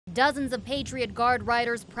Dozens of Patriot Guard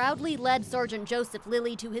Riders proudly led Sergeant Joseph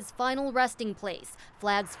Lilly to his final resting place.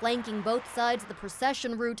 Flags flanking both sides of the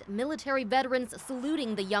procession route, military veterans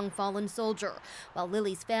saluting the young fallen soldier. While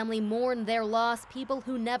Lilly's family mourn their loss, people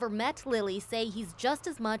who never met Lilly say he's just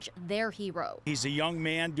as much their hero. He's a young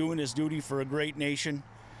man doing his duty for a great nation,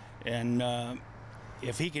 and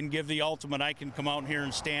if he can give the ultimate, I can come out here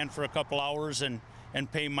and stand for a couple hours and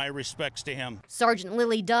pay my respects to him. Sergeant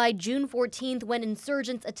Lilly died June 14th when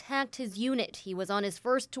insurgents attacked his unit. He was on his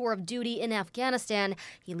first tour of duty in Afghanistan.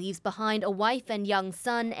 He leaves behind a wife and young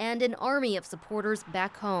son and an army of supporters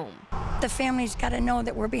back home. The family's got to know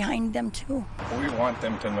that we're behind them too. We want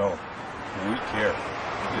them to know we care.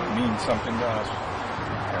 It means something to us.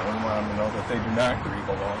 And we want them to know that they do not grieve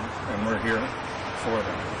alone, and we're here for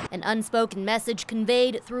them. An unspoken message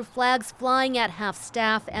conveyed through flags flying at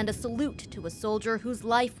half-staff and a salute to a soldier whose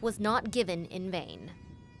life was not given in vain.